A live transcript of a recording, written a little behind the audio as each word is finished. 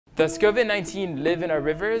Does COVID-19 live in our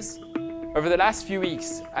rivers? Over the last few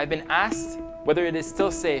weeks, I've been asked whether it is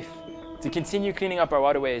still safe to continue cleaning up our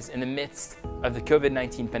waterways in the midst of the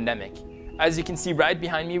COVID-19 pandemic. As you can see right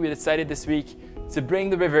behind me, we decided this week to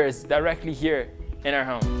bring the rivers directly here in our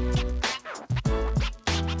home.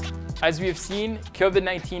 As we have seen,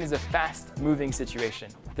 COVID-19 is a fast-moving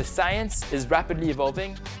situation. The science is rapidly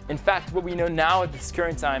evolving. In fact, what we know now at this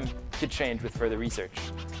current time could change with further research.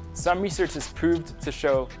 Some research has proved to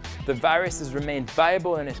show the virus has remained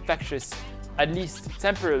viable and infectious, at least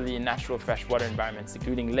temporarily, in natural freshwater environments,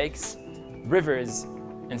 including lakes, rivers,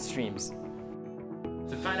 and streams.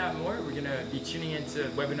 To find out more, we're going to be tuning into a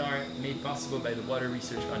webinar made possible by the Water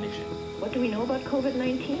Research Foundation. What do we know about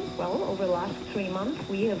COVID-19? Well, over the last 3 months,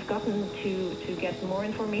 we have gotten to get more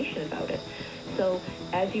information about it. So,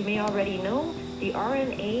 as you may already know, the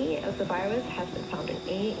RNA of the virus has been found in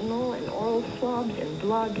anal and oral swabs, in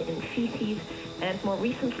blood, in feces, and more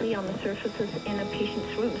recently on the surfaces in a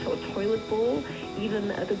patient's room, so a toilet bowl, even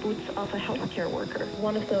the boots of a healthcare worker.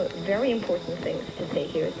 One of the very important things to say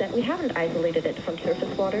here is that we haven't isolated it from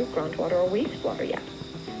surface water, groundwater, or wastewater yet.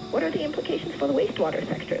 What are the implications for the wastewater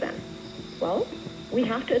sector then? Well, we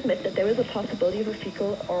have to admit that there is a possibility of a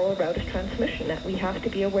fecal-oral route of transmission that we have to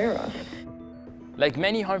be aware of. Like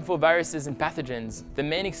many harmful viruses and pathogens, the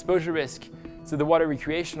main exposure risk to the water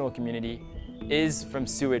recreational community is from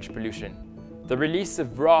sewage pollution. The release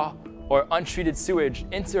of raw or untreated sewage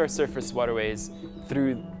into our surface waterways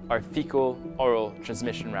through our fecal-oral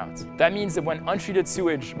transmission route. That means that when untreated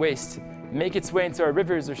sewage waste make its way into our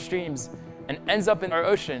rivers or streams and ends up in our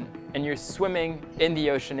ocean, and you're swimming in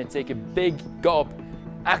the ocean and take a big gulp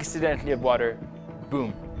accidentally of water,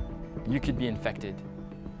 boom, you could be infected.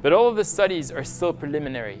 But all of the studies are still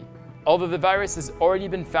preliminary. Although the virus has already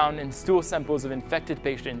been found in stool samples of infected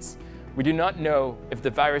patients, we do not know if the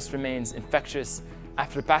virus remains infectious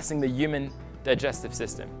after passing the human digestive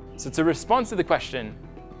system. So to respond to the question,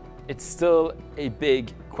 it's still a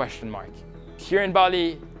big question mark. Here in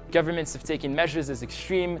Bali, governments have taken measures as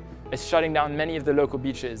extreme as shutting down many of the local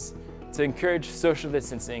beaches to encourage social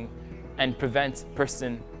distancing and prevent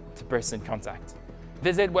person-to-person contact.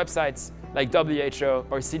 Visit websites like WHO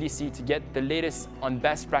or CDC to get the latest on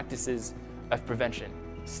best practices of prevention.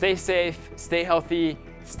 Stay safe, stay healthy,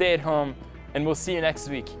 stay at home, and we'll see you next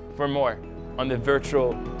week for more on the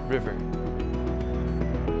virtual river.